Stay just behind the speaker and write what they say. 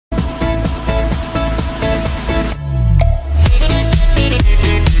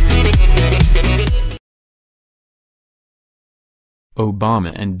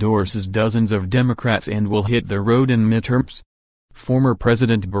Obama endorses dozens of Democrats and will hit the road in midterms. Former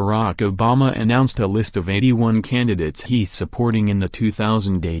President Barack Obama announced a list of 81 candidates he's supporting in the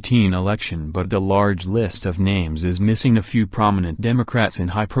 2018 election, but the large list of names is missing a few prominent Democrats in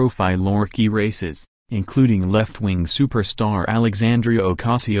high-profile key races, including left-wing superstar Alexandria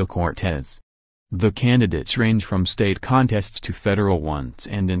Ocasio-Cortez. The candidates range from state contests to federal ones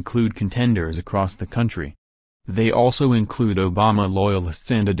and include contenders across the country. They also include Obama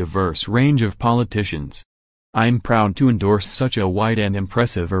loyalists and a diverse range of politicians. "I'm proud to endorse such a wide and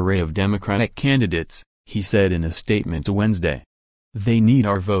impressive array of Democratic candidates," he said in a statement Wednesday. "They need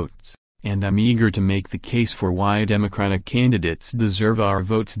our votes, and I'm eager to make the case for why Democratic candidates deserve our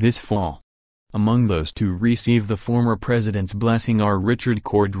votes this fall." Among those to receive the former president's blessing are Richard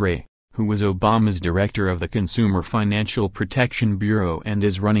Cordray, who was Obama's director of the Consumer Financial Protection Bureau and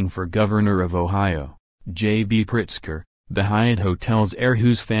is running for governor of Ohio; J.B. Pritzker, the Hyatt Hotel's heir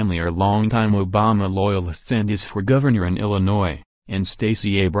whose family are longtime Obama loyalists and is for governor in Illinois; and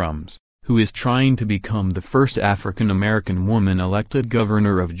Stacey Abrams, who is trying to become the first African-American woman elected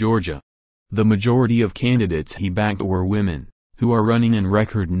governor of Georgia. The majority of candidates he backed were women, who are running in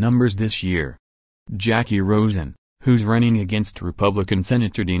record numbers this year. Jackie Rosen, who's running against Republican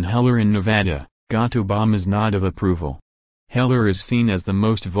Senator Dean Heller in Nevada, got Obama's nod of approval. Heller is seen as the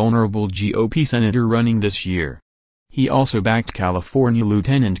most vulnerable GOP senator running this year. He also backed California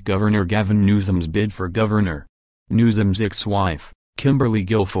Lieutenant Governor Gavin Newsom's bid for governor. Newsom's ex-wife, Kimberly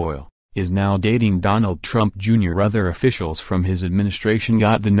Guilfoyle, is now dating Donald Trump Jr. Other officials from his administration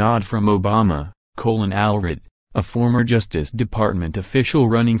got the nod from Obama: Colin Allred, a former Justice Department official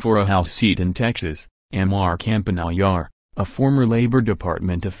running for a House seat in Texas; Amar Campanayar, a former Labor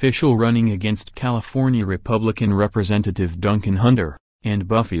Department official running against California Republican Representative Duncan Hunter; and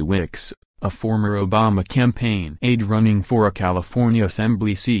Buffy Wicks, a former Obama campaign aide running for a California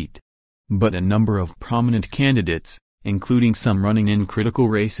Assembly seat. But a number of prominent candidates, including some running in critical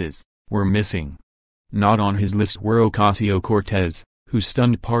races, were missing. Not on his list were Ocasio-Cortez, who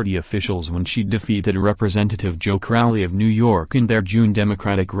stunned party officials when she defeated Representative Joe Crowley of New York in their June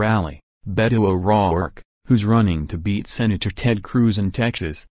Democratic rally; Beto O'Rourke, who's running to beat Senator Ted Cruz in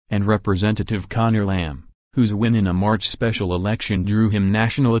Texas; and Representative Conor Lamb, whose win in a March special election drew him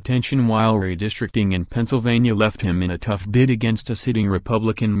national attention while redistricting in Pennsylvania left him in a tough bid against a sitting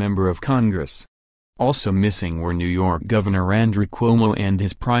Republican member of Congress. Also missing were New York Governor Andrew Cuomo and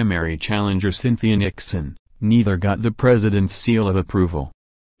his primary challenger Cynthia Nixon. Neither got the president's seal of approval.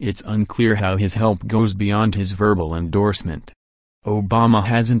 It's unclear how his help goes beyond his verbal endorsement. Obama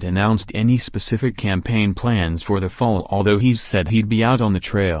hasn't announced any specific campaign plans for the fall, although he's said he'd be out on the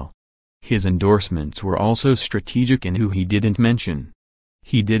trail. His endorsements were also strategic in who he didn't mention.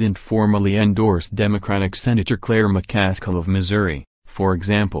 He didn't formally endorse Democratic Senator Claire McCaskill of Missouri, for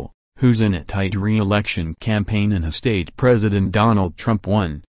example, who's in a tight re-election campaign in a state President Donald Trump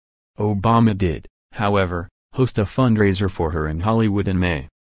won. Obama did, however, host a fundraiser for her in Hollywood in May.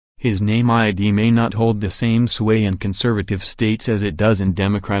 His name ID may not hold the same sway in conservative states as it does in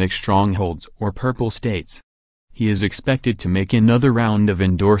Democratic strongholds or purple states. He is expected to make another round of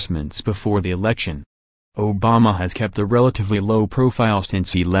endorsements before the election. Obama has kept a relatively low profile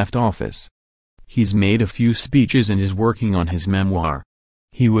since he left office. He's made a few speeches and is working on his memoir.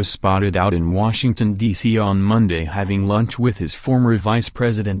 He was spotted out in Washington, D.C. on Monday having lunch with his former Vice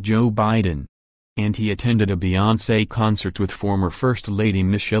President Joe Biden. And he attended a Beyoncé concert with former First Lady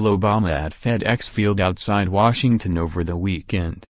Michelle Obama at FedEx Field outside Washington over the weekend.